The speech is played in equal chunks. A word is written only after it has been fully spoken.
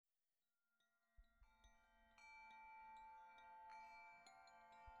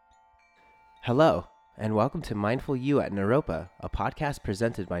Hello, and welcome to Mindful You at Naropa, a podcast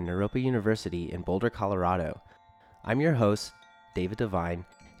presented by Naropa University in Boulder, Colorado. I'm your host, David Devine,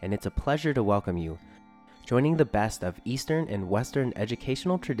 and it's a pleasure to welcome you. Joining the best of Eastern and Western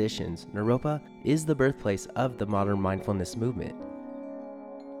educational traditions, Naropa is the birthplace of the modern mindfulness movement.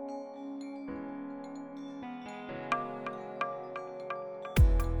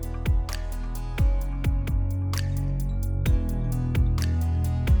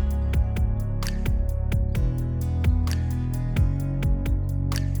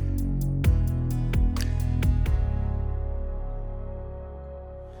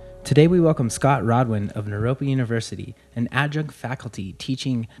 Today we welcome Scott Rodwin of Naropa University, an adjunct faculty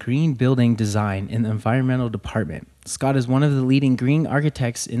teaching green building design in the environmental department. Scott is one of the leading green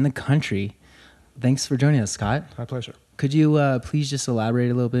architects in the country. Thanks for joining us, Scott. My pleasure. Could you please just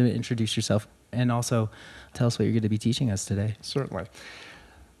elaborate a little bit, introduce yourself, and also tell us what you're going to be teaching us today? Certainly.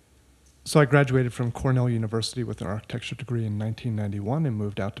 So I graduated from Cornell University with an architecture degree in 1991 and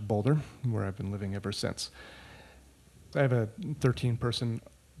moved out to Boulder, where I've been living ever since. I have a 13-person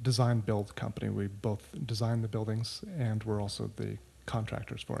design build company. We both design the buildings and we're also the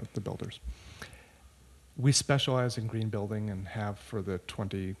contractors for it, the builders. We specialize in green building and have for the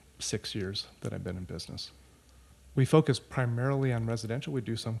 26 years that I've been in business. We focus primarily on residential. We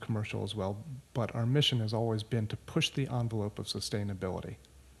do some commercial as well, but our mission has always been to push the envelope of sustainability.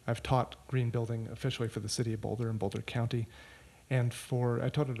 I've taught green building officially for the city of Boulder and Boulder County, and I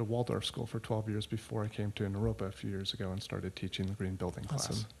taught at a Waldorf school for 12 years before I came to Naropa a few years ago and started teaching the green building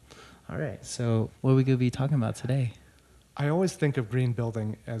class. All right, so what are we going to be talking about today? I always think of green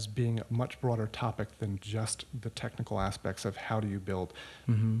building as being a much broader topic than just the technical aspects of how do you build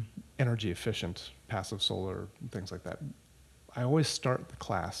energy efficient, passive solar, things like that. I always start the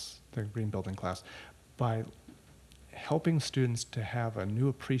class, the green building class, by helping students to have a new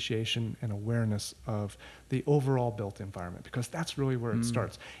appreciation and awareness of the overall built environment, because that's really where it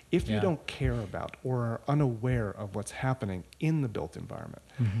starts. If you don't care about or are unaware of what's happening in the built environment,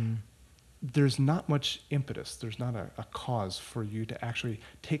 there's not much impetus, there's not a cause for you to actually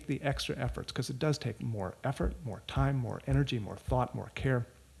take the extra efforts, because it does take more effort, more time, more energy, more thought, more care,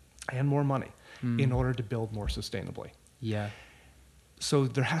 and more money in order to build more sustainably. Yeah. So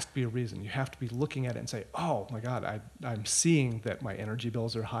there has to be a reason. You have to be looking at it and say, oh my God, I'm seeing that my energy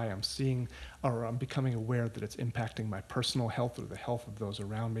bills are high. I'm becoming aware that it's impacting my personal health or the health of those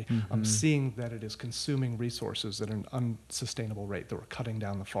around me. I'm seeing that it is consuming resources at an unsustainable rate, that we're cutting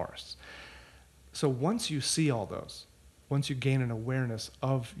down the forests. So once you see all those, once you gain an awareness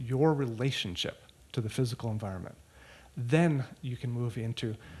of your relationship to the physical environment, then you can move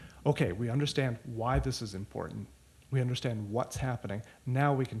into, okay, we understand why this is important. We understand what's happening.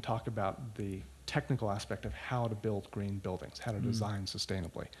 Now we can talk about the technical aspect of how to build green buildings, how to design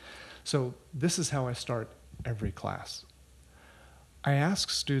sustainably. So this is how I start every class. I ask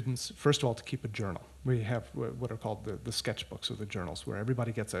students, first of all, to keep a journal. We have what are called the sketchbooks or the journals, where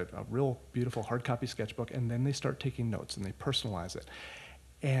everybody gets a real beautiful hard copy sketchbook, and then they start taking notes and they personalize it.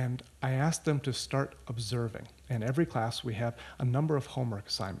 And I ask them to start observing. And every class we have a number of homework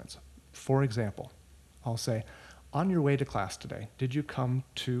assignments. For example, I'll say, on your way to class today, did you come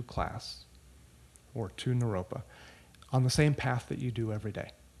to class or to Naropa on the same path that you do every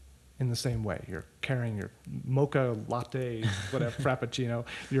day? In the same way, you're carrying your mocha latte, whatever, frappuccino,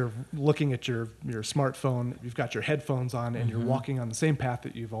 you're looking at your smartphone, you've got your headphones on, and you're walking on the same path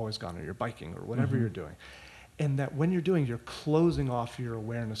that you've always gone, or you're biking, or whatever you're doing. And that when you're doing, you're closing off your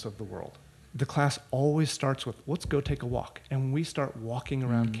awareness of the world. The class always starts with, let's go take a walk. And we start walking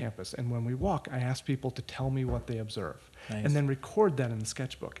around campus. And when we walk, I ask people to tell me what they observe. Nice. And then record that in the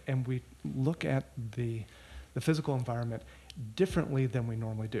sketchbook. And we look at the physical environment differently than we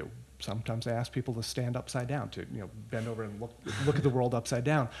normally do. Sometimes I ask people to stand upside down, to bend over and look at the world upside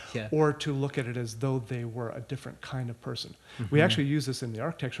down, or to look at it as though they were a different kind of person. We actually use this in the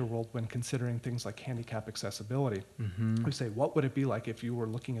architecture world when considering things like handicap accessibility. We say, what would it be like if you were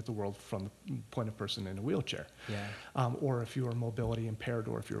looking at the world from the point of person in a wheelchair? Or if you were mobility impaired,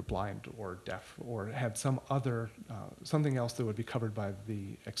 or if you were blind or deaf, or had some other, something else that would be covered by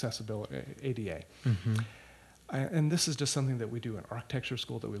the accessibility, ADA. And this is just something that we do in architecture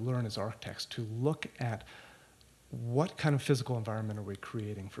school, that we learn as architects, to look at what kind of physical environment are we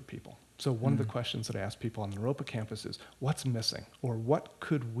creating for people. So one of the questions that I ask people on the Naropa campus is, what's missing? Or what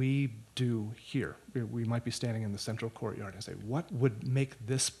could we do here? We might be standing in the central courtyard and say, what would make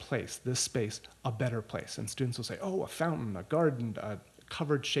this place, this space, a better place? And students will say, oh, a fountain, a garden, a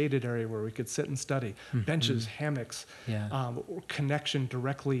covered shaded area where we could sit and study, benches, hammocks, or connection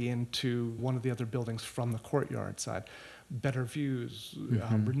directly into one of the other buildings from the courtyard side. better views,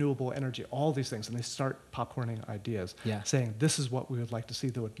 renewable energy, all these things. And they start popcorning ideas, Yeah. saying, this is what we would like to see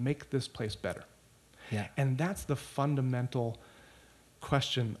that would make this place better. Yeah. And that's the fundamental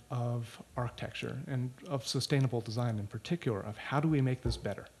question of architecture and of sustainable design in particular, of how do we make this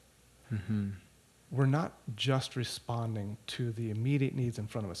better? We're not just responding to the immediate needs in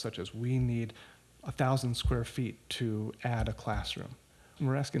front of us, such as we need 1,000 square feet to add a classroom. And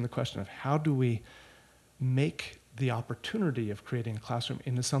we're asking the question of how do we make the opportunity of creating a classroom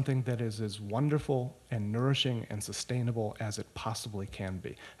into something that is as wonderful and nourishing and sustainable as it possibly can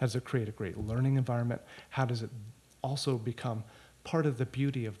be? How does it create a great learning environment? How does it also become part of the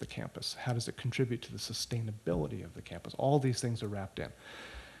beauty of the campus? How does it contribute to the sustainability of the campus? All these things are wrapped in.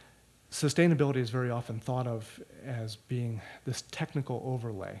 Sustainability is very often thought of as being this technical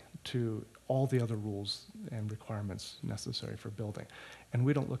overlay to all the other rules and requirements necessary for building. And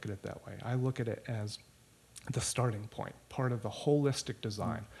we don't look at it that way. I look at it as the starting point, part of the holistic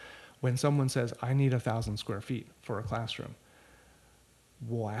design. When someone says, I need 1,000 square feet for a classroom,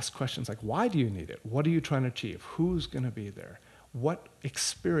 we'll ask questions like, why do you need it? What are you trying to achieve? Who's going to be there? What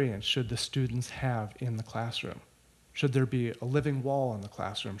experience should the students have in the classroom? Should there be a living wall in the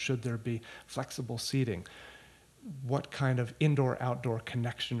classroom? Should there be flexible seating? What kind of indoor-outdoor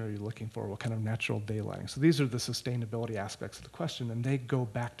connection are you looking for? What kind of natural daylighting? So these are the sustainability aspects of the question, and they go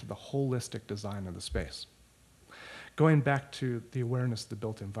back to the holistic design of the space. Going back to the awareness of the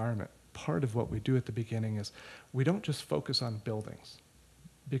built environment, part of what we do at the beginning is we don't just focus on buildings,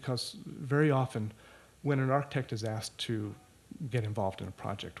 because very often when an architect is asked to get involved in a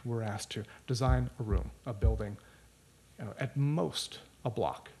project, we're asked to design a room, a building, at most a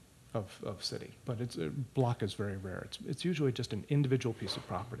block of city, but a block is very rare. It's usually just an individual piece of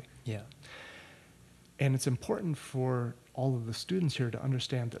property. Yeah. And it's important for all of the students here to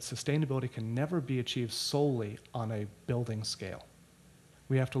understand that sustainability can never be achieved solely on a building scale.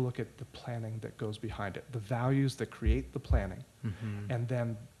 We have to look at the planning that goes behind it, the values that create the planning, and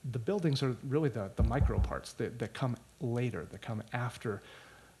then the buildings are really the micro parts that come later, that come after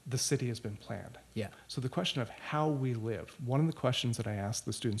the city has been planned. Yeah. So the question of how we live, one of the questions that I ask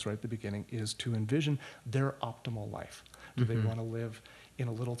the students right at the beginning is to envision their optimal life. Do they want to live in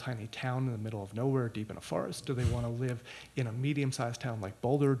a little tiny town in the middle of nowhere, deep in a forest? Do they want to live in a medium-sized town like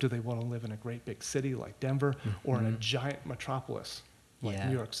Boulder? Do they want to live in a great big city like Denver, or in a giant metropolis like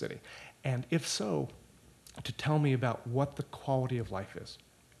New York City? And if so, to tell me about what the quality of life is.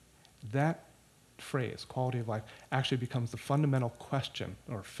 That phrase, quality of life, actually becomes the fundamental question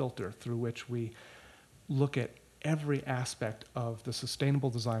or filter through which we look at every aspect of the sustainable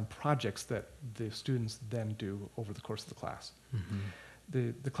design projects that the students then do over the course of the class.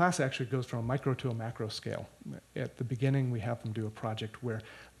 The class actually goes from a micro to a macro scale. At the beginning, we have them do a project where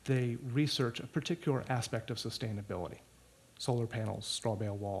they research a particular aspect of sustainability: solar panels, straw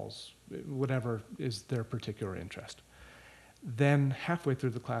bale walls, whatever is their particular interest. Then halfway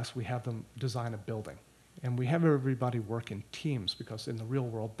through the class, we have them design a building. And we have everybody work in teams, because in the real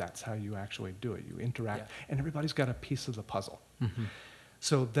world, that's how you actually do it. You interact, and everybody's got a piece of the puzzle.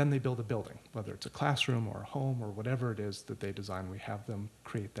 So then they build a building, whether it's a classroom or a home or whatever it is that they design. We have them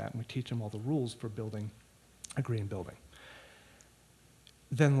create that, and we teach them all the rules for building a green building.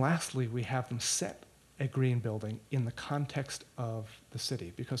 Then lastly, we have them set a green building in the context of the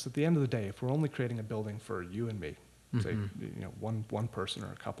city, because at the end of the day, if we're only creating a building for you and me, say, one person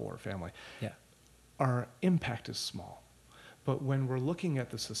or a couple or a family, our impact is small. But when we're looking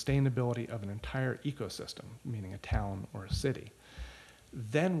at the sustainability of an entire ecosystem, meaning a town or a city,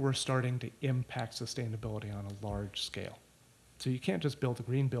 then we're starting to impact sustainability on a large scale. So you can't just build a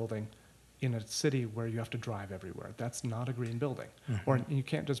green building in a city where you have to drive everywhere. That's not a green building. Or you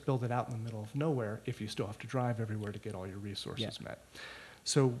can't just build it out in the middle of nowhere if you still have to drive everywhere to get all your resources met.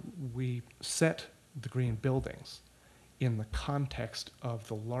 So we set the green buildings in the context of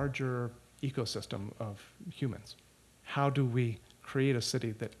the larger ecosystem of humans. How do we create a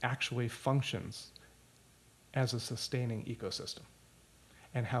city that actually functions as a sustaining ecosystem?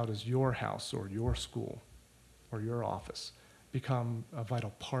 And how does your house or your school or your office become a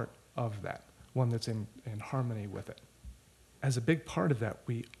vital part of that, one that's in harmony with it? As a big part of that,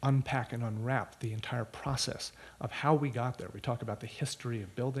 we unpack and unwrap the entire process of how we got there. We talk about the history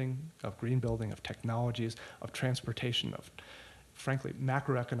of building, of green building, of technologies, of transportation, of, frankly,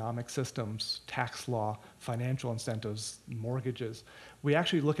 macroeconomic systems, tax law, financial incentives, mortgages. We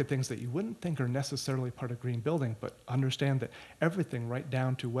actually look at things that you wouldn't think are necessarily part of green building, but understand that everything right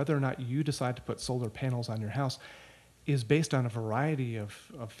down to whether or not you decide to put solar panels on your house is based on a variety of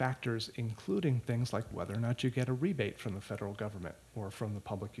factors, including things like whether or not you get a rebate from the federal government or from the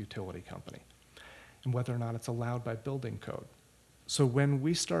public utility company. and whether or not it's allowed by building code. So when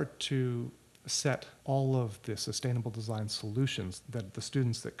we start to set all of the sustainable design solutions that the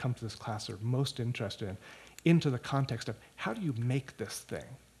students that come to this class are most interested in into the context of how do you make this thing,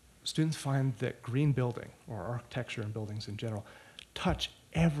 students find that green building, or architecture and buildings in general, touch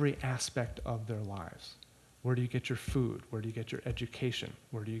every aspect of their lives. Where do you get your food? Where do you get your education?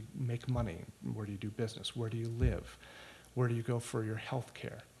 Where do you make money? Where do you do business? Where do you live? Where do you go for your health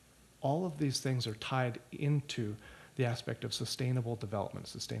care? All of these things are tied into the aspect of sustainable development,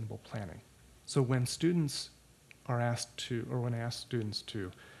 sustainable planning. So when students are asked to, or when I ask students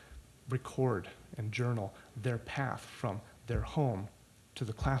to record and journal their path from their home to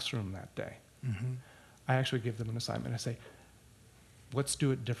the classroom that day, I actually give them an assignment. I say, let's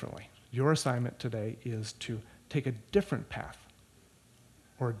do it differently. Your assignment today is to take a different path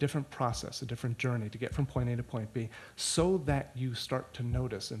or a different process, a different journey to get from point A to point B so that you start to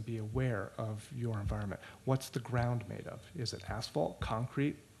notice and be aware of your environment. What's the ground made of? Is it asphalt,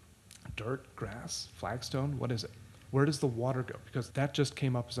 concrete, dirt, grass, flagstone? What is it? Where does the water go? Because that just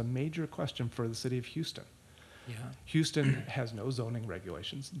came up as a major question for the city of Houston. Yeah. Houston has no zoning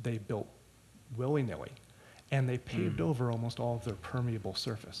regulations. They built willy-nilly, and they paved over almost all of their permeable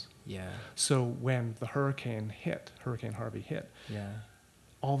surface. Yeah. So when the Hurricane Harvey hit, Yeah.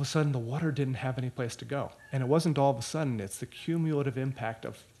 all of a sudden the water didn't have any place to go. And it wasn't all of a sudden, it's the cumulative impact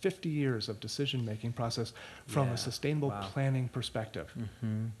of 50 years of decision-making process from Yeah. a sustainable Wow. planning perspective,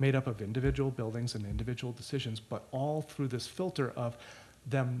 made up of individual buildings and individual decisions, but all through this filter of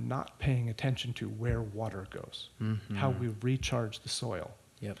them not paying attention to where water goes, how we recharge the soil.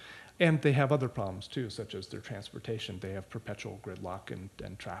 Yep. And they have other problems too, such as their transportation. They have perpetual gridlock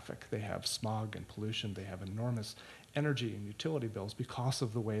and traffic. They have smog and pollution. They have enormous energy and utility bills because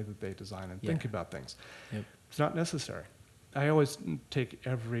of the way that they design and think about things. Yep. It's not necessary. I always take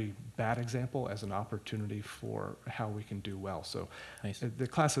every bad example as an opportunity for how we can do well. So Nice. the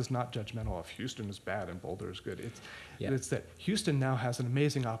class is not judgmental of Houston is bad and Boulder is good. Yeah. It's that Houston now has an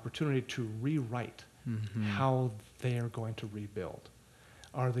amazing opportunity to rewrite how they are going to rebuild.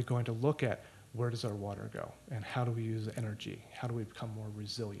 Are they going to look at where does our water go and how do we use energy? How do we become more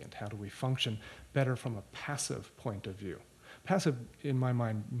resilient? How do we function better from a passive point of view? Passive, in my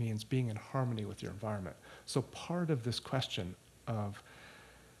mind, means being in harmony with your environment. So part of this question of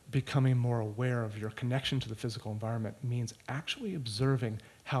becoming more aware of your connection to the physical environment means actually observing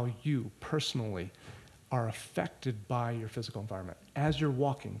how you personally are affected by your physical environment. As you're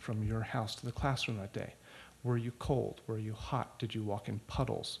walking from your house to the classroom that day, were you cold? Were you hot? Did you walk in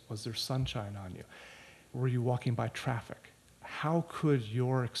puddles? Was there sunshine on you? Were you walking by traffic? How could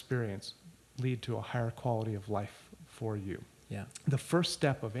your experience lead to a higher quality of life for you? Yeah. The first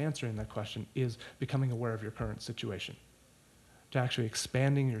step of answering that question is becoming aware of your current situation, to actually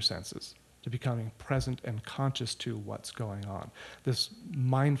expanding your senses, to becoming present and conscious to what's going on. This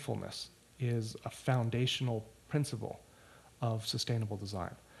mindfulness is a foundational principle of sustainable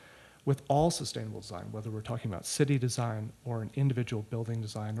design. With all sustainable design, whether we're talking about city design or an individual building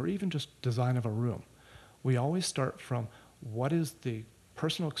design or even just design of a room, we always start from what is the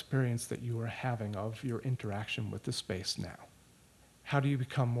personal experience that you are having of your interaction with the space now? How do you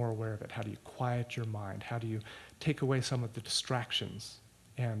become more aware of it? How do you quiet your mind? How do you take away some of the distractions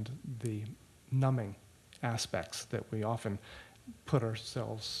and the numbing aspects that we often put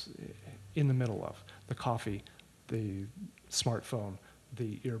ourselves in the middle of? The coffee, the smartphone,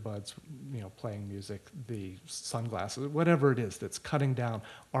 the earbuds, playing music, the sunglasses, whatever it is that's cutting down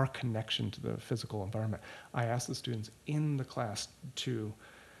our connection to the physical environment. I ask the students in the class to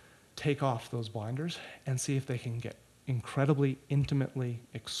take off those blinders and see if they can get incredibly, intimately,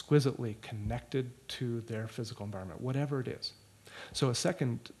 exquisitely connected to their physical environment, whatever it is. So a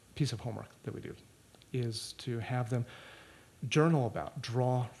second piece of homework that we do is to have them journal about,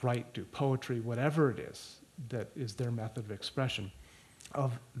 draw, write, do poetry, whatever it is that is their method of expression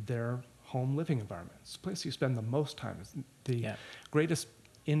of their home living environment. It's the place you spend the most time. It's the greatest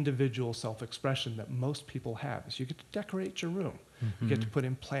individual self-expression that most people have is you get to decorate your room. You get to put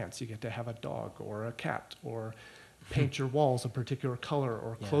in plants. You get to have a dog or a cat or paint your walls a particular color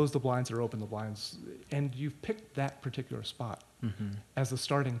or close the blinds or open the blinds. And you've picked that particular spot as the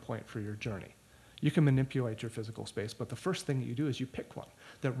starting point for your journey. You can manipulate your physical space, but the first thing that you do is you pick one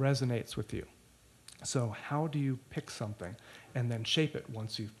that resonates with you. So how do you pick something and then shape it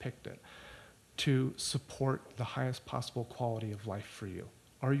once you've picked it to support the highest possible quality of life for you?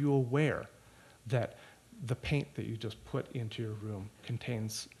 Are you aware that the paint that you just put into your room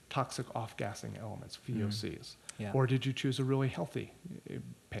contains toxic off-gassing elements, VOCs? Or did you choose a really healthy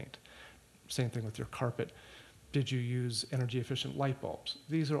paint? Same thing with your carpet. Did you use energy efficient light bulbs?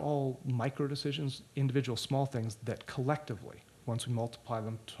 These are all micro decisions, individual small things that collectively, once we multiply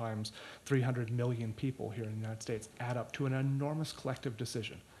them times 300 million people here in the United States, add up to an enormous collective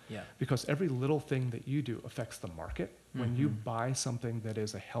decision. Yeah. Because every little thing that you do affects the market. When you buy something that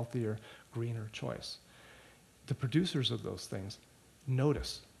is a healthier, greener choice, the producers of those things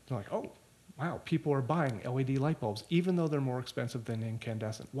notice. They're like, oh, wow, people are buying LED light bulbs, even though they're more expensive than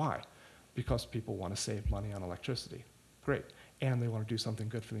incandescent. Why? Because people want to save money on electricity. Great. And they want to do something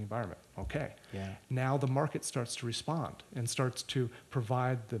good for the environment. Okay. Yeah. Now the market starts to respond and starts to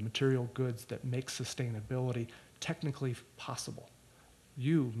provide the material goods that make sustainability technically possible.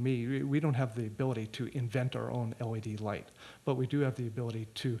 You, me, we don't have the ability to invent our own LED light, but we do have the ability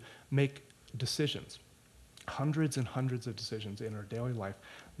to make decisions, hundreds and hundreds of decisions in our daily life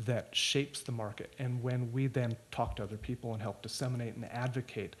that shapes the market. And when we then talk to other people and help disseminate and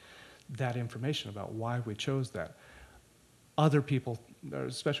advocate that information about why we chose that, other people,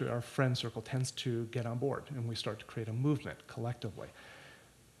 especially our friend circle, tends to get on board, and we start to create a movement collectively.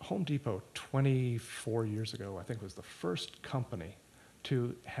 Home Depot, 24 years ago, I think, was the first company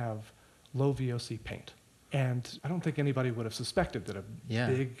to have low VOC paint. And I don't think anybody would have suspected that a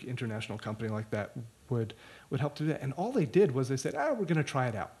big international company like that would help do that. And all they did was they said, we're going to try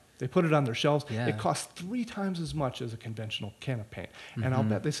it out. They put it on their shelves. Yeah. It cost 3 times as much as a conventional can of paint. And I'll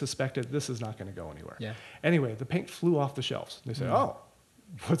bet they suspected this is not going to go anywhere. Yeah. Anyway, the paint flew off the shelves. They said, oh,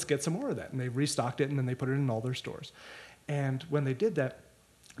 let's get some more of that. And they restocked it, and then they put it in all their stores. And when they did that,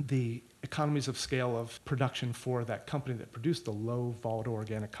 the economies of scale of production for that company that produced the low volatile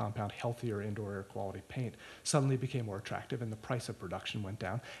organic compound, healthier indoor air quality paint suddenly became more attractive, and the price of production went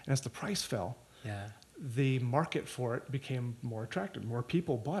down. And as the price fell, the market for it became more attractive. More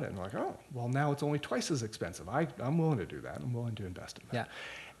people bought it, and like, oh, well, now it's only twice as expensive. I'm willing to do that. I'm willing to invest in that.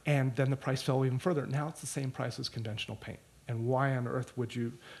 Yeah. And then the price fell even further. Now it's the same price as conventional paint. And why on earth would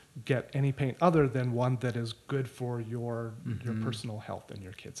you get any paint other than one that is good for your personal health and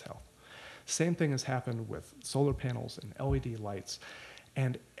your kids' health? Same thing has happened with solar panels and LED lights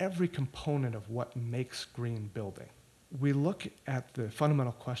and every component of what makes green building. We look at the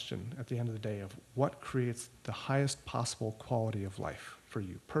fundamental question at the end of the day of what creates the highest possible quality of life for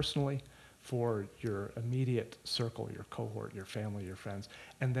you personally, for your immediate circle, your cohort, your family, your friends,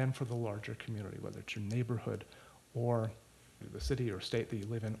 and then for the larger community, whether it's your neighborhood or the city or state that you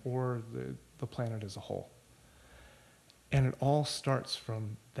live in, or the planet as a whole. And it all starts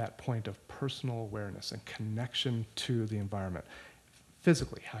from that point of personal awareness and connection to the environment.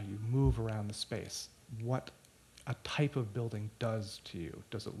 Physically, how you move around the space, what a type of building does to you.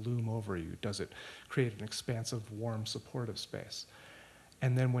 Does it loom over you? Does it create an expansive, warm, supportive space?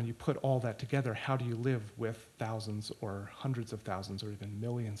 And then when you put all that together, how do you live with thousands or hundreds of thousands or even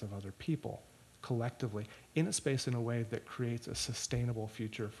millions of other people collectively in a space in a way that creates a sustainable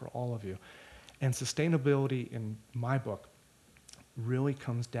future for all of you? And sustainability, in my book, really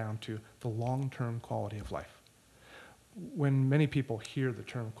comes down to the long-term quality of life. When many people hear the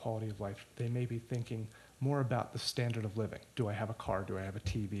term quality of life, they may be thinking more about the standard of living. Do I have a car? Do I have a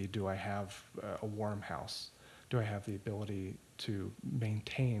TV? Do I have a warm house? Do I have the ability to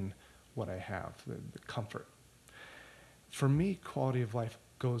maintain what I have, the comfort? For me, quality of life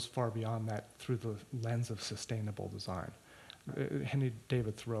goes far beyond that through the lens of sustainable design. Henry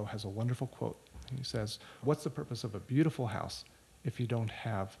David Thoreau has a wonderful quote. He says, "What's the purpose of a beautiful house if you don't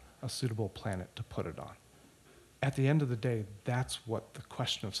have a suitable planet to put it on?" At the end of the day, that's what the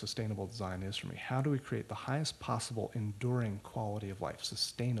question of sustainable design is for me. How do we create the highest possible enduring quality of life,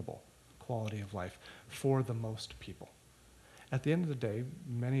 sustainable quality of life for the most people? At the end of the day,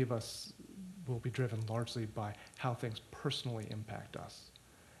 many of us will be driven largely by how things personally impact us.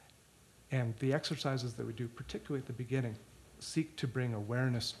 And the exercises that we do, particularly at the beginning, seek to bring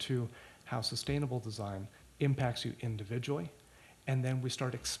awareness to how sustainable design impacts you individually, and then we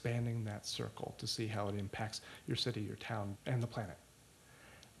start expanding that circle to see how it impacts your city, your town, and the planet,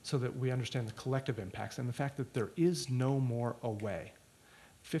 so that we understand the collective impacts and the fact that there is no more away.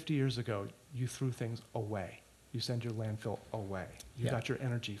 50 years ago, you threw things away. You send your landfill away. You got your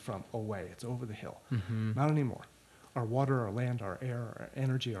energy from away. It's over the hill. Not anymore. Our water, our land, our air, our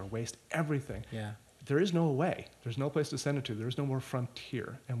energy, our waste, everything. There is no way. There's no place to send it to. There's no more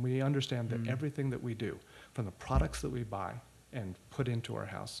frontier. And we understand that everything that we do, from the products that we buy and put into our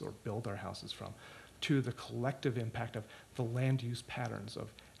house or build our houses from, to the collective impact of the land use patterns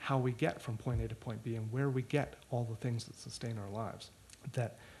of how we get from point A to point B and where we get all the things that sustain our lives,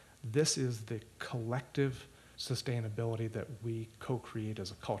 that this is the collective sustainability that we co-create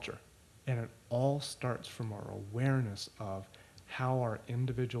as a culture. And it all starts from our awareness of how our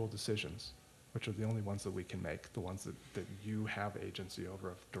individual decisions which are the only ones that we can make, the ones that you have agency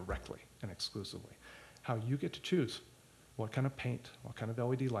over directly and exclusively. How you get to choose what kind of paint, what kind of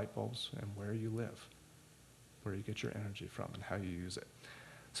LED light bulbs, and where you live, where you get your energy from, and how you use it.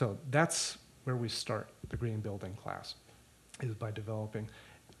 So that's where we start the green building class, is by developing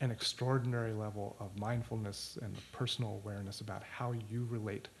an extraordinary level of mindfulness and personal awareness about how you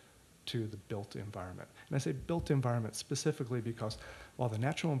relate to the built environment. And I say built environment specifically because while the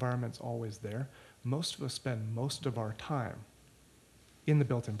natural environment's always there, most of us spend most of our time in the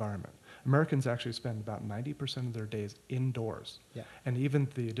built environment. Americans actually spend about 90% of their days indoors. Yeah. And even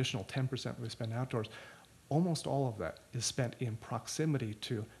the additional 10% we spend outdoors, almost all of that is spent in proximity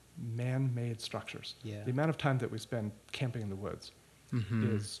to man-made structures. Yeah. The amount of time that we spend camping in the woods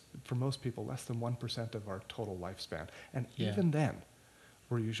is, for most people, less than 1% of our total lifespan. And even then,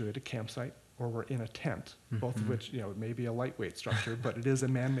 we're usually at a campsite or we're in a tent, both of which, may be a lightweight structure, but it is a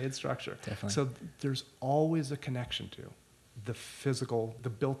man-made structure. Definitely. So there's always a connection to the physical, the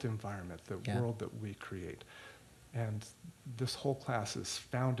built environment, the world that we create. And this whole class is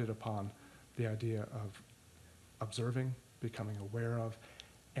founded upon the idea of observing, becoming aware of,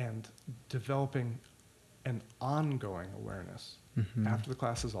 and developing an ongoing awareness after the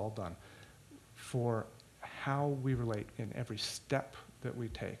class is all done for how we relate in every step that we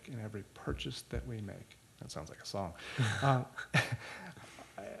take, in every purchase that we make. That sounds like a song.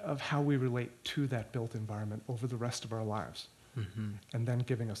 Of how we relate to that built environment over the rest of our lives. And then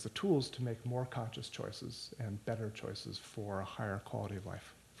giving us the tools to make more conscious choices and better choices for a higher quality of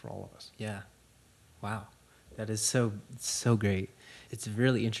life for all of us. Yeah. Wow. That is so great. It's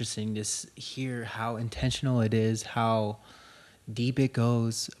really interesting to hear how intentional it is, how deep it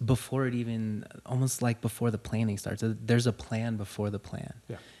goes before it even, almost like before the planning starts. There's a plan before the plan.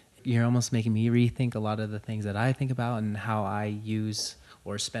 Yeah. You're almost making me rethink a lot of the things that I think about and how I use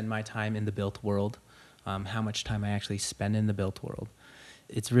or spend my time in the built world, how much time I actually spend in the built world.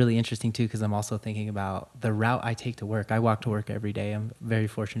 It's really interesting too, because I'm also thinking about the route I take to work. I walk to work every day. I'm very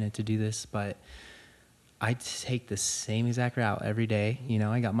fortunate to do this, but I take the same exact route every day.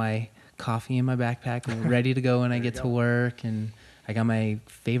 I got my coffee in my backpack and ready to go when I get to work, and I got my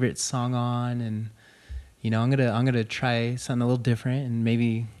favorite song on, and I'm gonna try something a little different and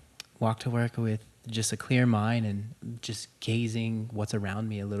maybe walk to work with just a clear mind and just gazing what's around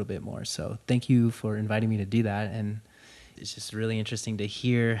me a little bit more. So thank you for inviting me to do that. And it's just really interesting to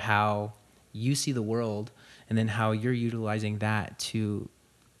hear how you see the world and then how you're utilizing that to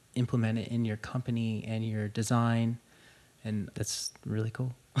implement it in your company and your design. And that's really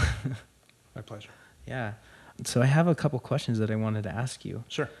cool. My pleasure. Yeah. So I have a couple questions that I wanted to ask you.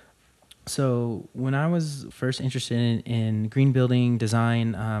 Sure. So when I was first interested in green building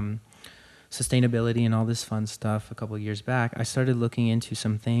design, sustainability and all this fun stuff a couple of years back, I started looking into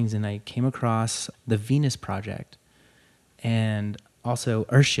some things, and I came across the Venus Project and also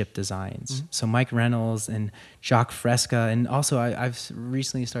Earthship Designs. So Mike Reynolds and Jacques Fresca, and also I've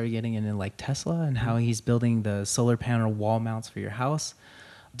recently started getting into like Tesla and how he's building the solar panel wall mounts for your house.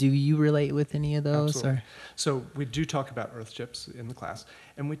 Do you relate with any of those? Absolutely. Or? So we do talk about Earthships in the class,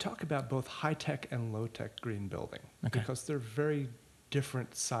 and we talk about both high-tech and low-tech green building because they're very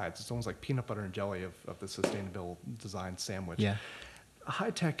different sides. It's almost like peanut butter and jelly of the sustainable design sandwich. Yeah.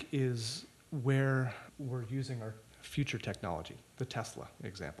 High-tech is where we're using our future technology, the Tesla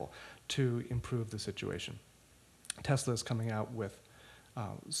example, to improve the situation. Tesla is coming out with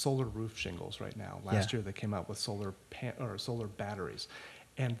solar roof shingles right now. Last year they came out with solar batteries.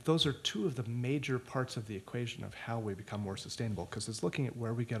 And those are two of the major parts of the equation of how we become more sustainable, because it's looking at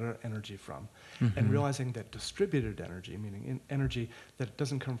where we get our energy from and realizing that distributed energy, meaning energy that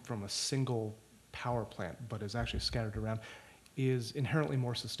doesn't come from a single power plant but is actually scattered around, is inherently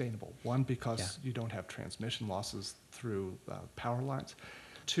more sustainable. One, because you don't have transmission losses through power lines.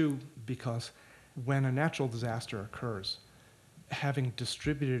 Two, because when a natural disaster occurs, having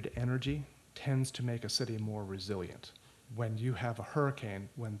distributed energy tends to make a city more resilient. When you have a hurricane,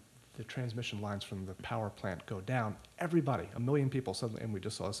 when the transmission lines from the power plant go down, everybody, 1 million people suddenly, and we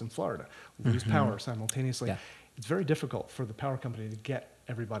just saw this in Florida, lose power simultaneously. Yeah. It's very difficult for the power company to get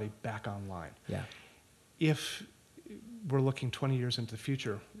everybody back online. Yeah. If we're looking 20 years into the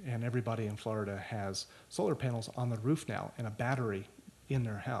future and everybody in Florida has solar panels on the roof now and a battery in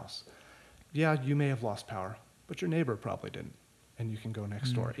their house, yeah, you may have lost power, but your neighbor probably didn't. And you can go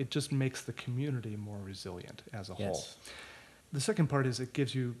next door. It just makes the community more resilient as a whole. The second part is it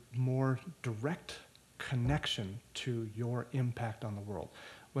gives you more direct connection to your impact on the world.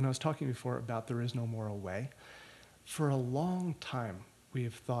 When I was talking before about there is no moral way, for a long time we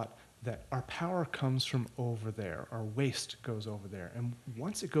have thought that our power comes from over there, our waste goes over there, and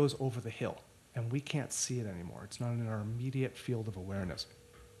once it goes over the hill, and we can't see it anymore. It's not in our immediate field of awareness.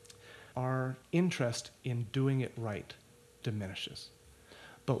 Our interest in doing it right diminishes.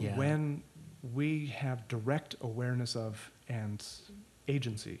 But Yeah. when we have direct awareness of and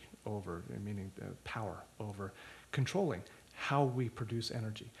agency over, meaning power over controlling how we produce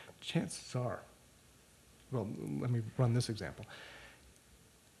energy, chances are, well, let me run this example.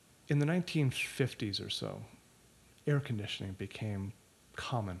 In the 1950s or so, air conditioning became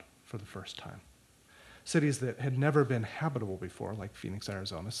common for the first time. Cities that had never been habitable before, like Phoenix,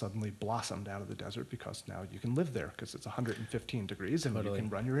 Arizona, suddenly blossomed out of the desert because now you can live there because it's 115 degrees and Totally. you can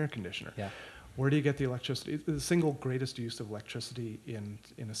run your air conditioner. Yeah. Where do you get the electricity? The single greatest use of electricity in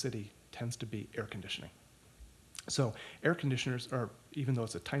a city tends to be air conditioning. So air conditioners are, even though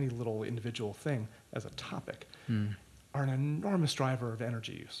it's a tiny little individual thing as a topic, are an enormous driver of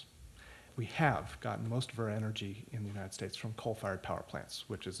energy use. We have gotten most of our energy in the United States from coal-fired power plants,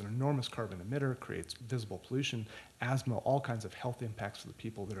 which is an enormous carbon emitter, creates visible pollution, asthma, all kinds of health impacts for the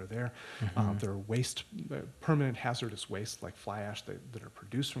people that are there. There are waste, permanent hazardous waste like fly ash that are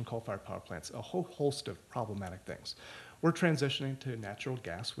produced from coal-fired power plants, a whole host of problematic things. We're transitioning to natural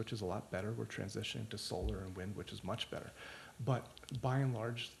gas, which is a lot better. We're transitioning to solar and wind, which is much better. But by and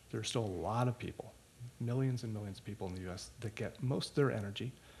large, there's still a lot of people, millions and millions of people in the US that get most of their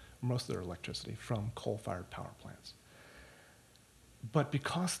energy, most of their electricity from coal-fired power plants. But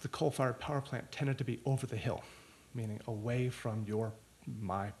because the coal-fired power plant tended to be over the hill, meaning away from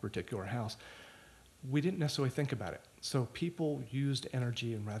my particular house, we didn't necessarily think about it. So people used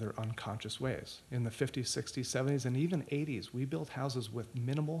energy in rather unconscious ways. In the 50s, 60s, 70s, and even 80s, we built houses with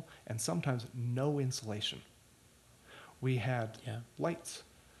minimal and sometimes no insulation. We had lights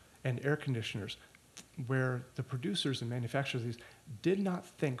and air conditioners where the producers and manufacturers of these did not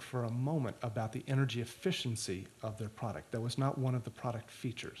think for a moment about the energy efficiency of their product. That was not one of the product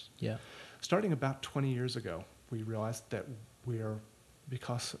features. Yeah. Starting about 20 years ago, we realized that we are,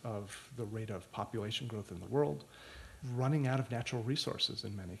 because of the rate of population growth in the world, running out of natural resources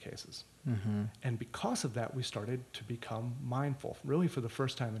in many cases. And because of that, we started to become mindful, really for the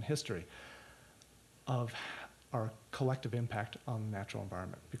first time in history, of our collective impact on the natural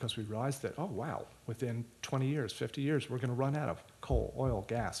environment, because we realized that, oh wow, within 20 years, 50 years, we're going to run out of coal, oil,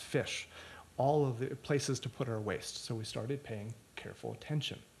 gas, fish, all of the places to put our waste. So we started paying careful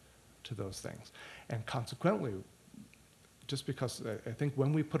attention to those things. And consequently, just because I think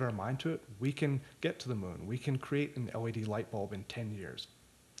when we put our mind to it, we can get to the moon. We can create an LED light bulb in 10 years.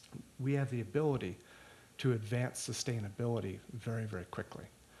 We have the ability to advance sustainability very, very quickly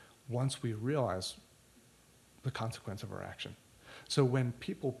once we realize the consequence of our action. So when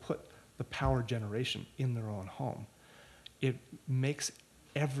people put the power generation in their own home, it makes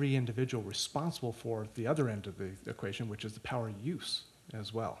every individual responsible for the other end of the equation, which is the power use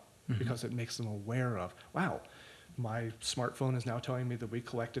as well, because it makes them aware of, wow, my smartphone is now telling me that we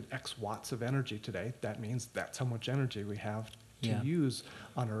collected X watts of energy today. That means that's how much energy we have to use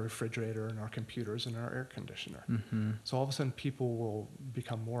on our refrigerator and our computers and our air conditioner. So all of a sudden people will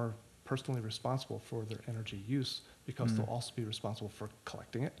become more personally responsible for their energy use, because they'll also be responsible for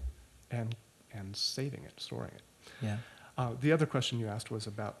collecting it and saving it, storing it. Yeah. The other question you asked was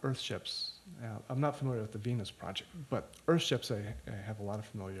about Earthships. I'm not familiar with the Venus project, but Earthships I have a lot of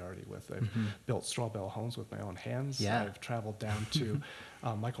familiarity with. I've built straw bale homes with my own hands. Yeah. I've traveled down to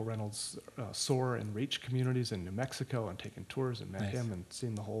Michael Reynolds' SOAR and REACH communities in New Mexico and taken tours and met him and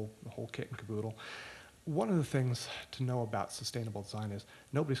seen the whole kit and caboodle. One of the things to know about sustainable design is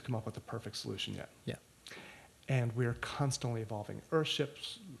nobody's come up with the perfect solution yet. Yeah. And we're constantly evolving.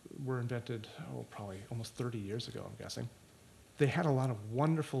 Earthships were invented, probably almost 30 years ago, I'm guessing. They had a lot of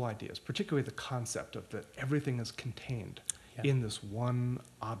wonderful ideas, particularly the concept of that everything is contained in this one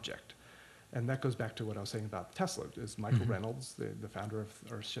object. And that goes back to what I was saying about Tesla. Is Michael Reynolds, the founder of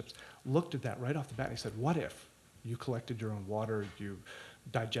Earthships, looked at that right off the bat and he said, what if you collected your own water, you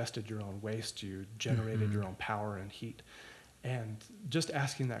digested your own waste, you generated your own power and heat? And just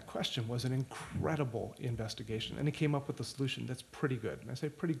asking that question was an incredible investigation. And he came up with a solution that's pretty good. And I say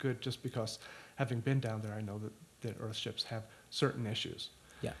pretty good just because, having been down there, I know that Earthships have certain issues.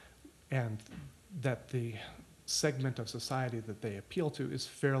 Yeah. And that the segment of society that they appeal to is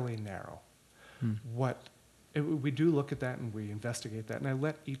fairly narrow. We do look at that and we investigate that. And I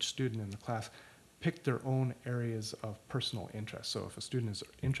let each student in the class pick their own areas of personal interest. So if a student is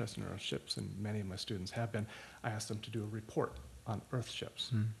interested in Earthships, and many of my students have been, I ask them to do a report on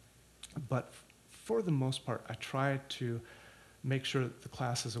Earthships. But for the most part, I try to make sure that the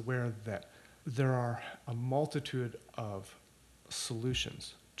class is aware that there are a multitude of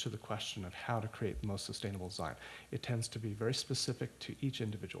solutions to the question of how to create the most sustainable design. It tends to be very specific to each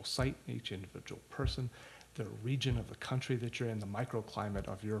individual site, each individual person, the region of the country that you're in, the microclimate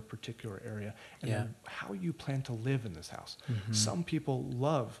of your particular area, and then how you plan to live in this house. Some people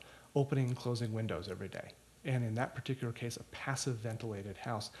love opening and closing windows every day. And in that particular case, a passive ventilated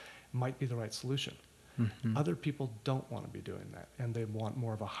house might be the right solution. Other people don't want to be doing that, and they want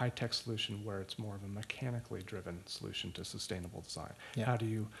more of a high-tech solution where it's more of a mechanically driven solution to sustainable design. How do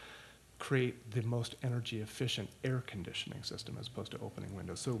you create the most energy efficient air conditioning system as opposed to opening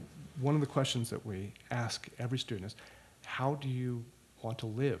windows? So one of the questions that we ask every student is, how do you want to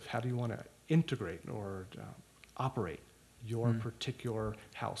live? How do you want to integrate or operate your particular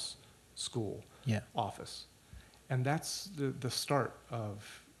house, school, office? And that's the start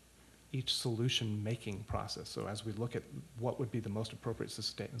of each solution making process. So as we look at what would be the most appropriate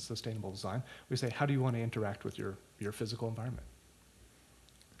sustainable design, we say, how do you want to interact with your physical environment?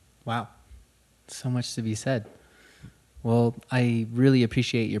 Wow. So much to be said. Well, I really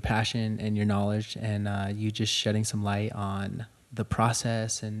appreciate your passion and your knowledge, and you just shedding some light on the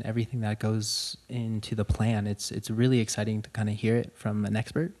process and everything that goes into the plan. It's really exciting to kind of hear it from an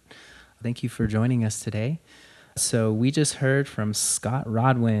expert. Thank you for joining us today. So we just heard from Scott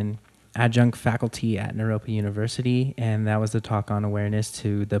Rodwin, adjunct faculty at Naropa University, and that was the talk on awareness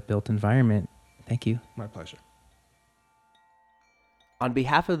to the built environment. Thank you. My pleasure. On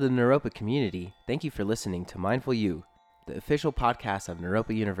behalf of the Naropa community, thank you for listening to Mindful You, the official podcast of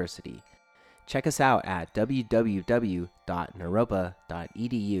Naropa University. Check us out at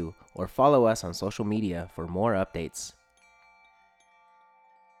www.naropa.edu or follow us on social media for more updates.